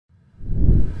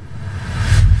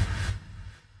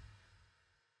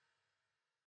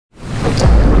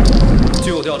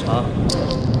我调查，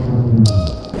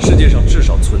世界上至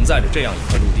少存在着这样一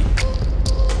块陆地。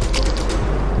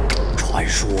传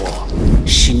说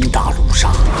新大陆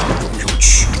上拥有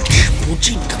取之不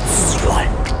尽的资源。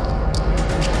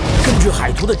根据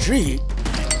海图的指引，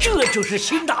这就是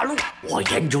新大陆。我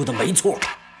研究的没错。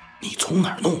你从哪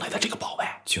儿弄来的这个宝贝？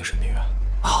精神病院。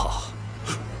啊！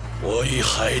我以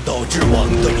海盗之王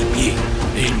的名义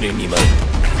命令你们，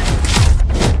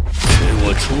给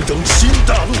我出征新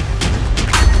大陆！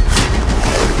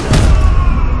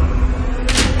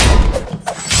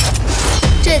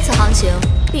这次航行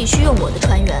必须用我的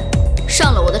船员，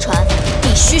上了我的船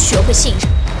必须学会信任。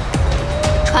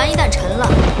船一旦沉了，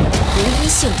无一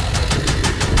幸免。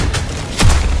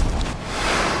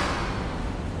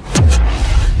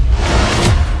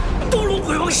多龙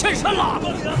鬼王现身了！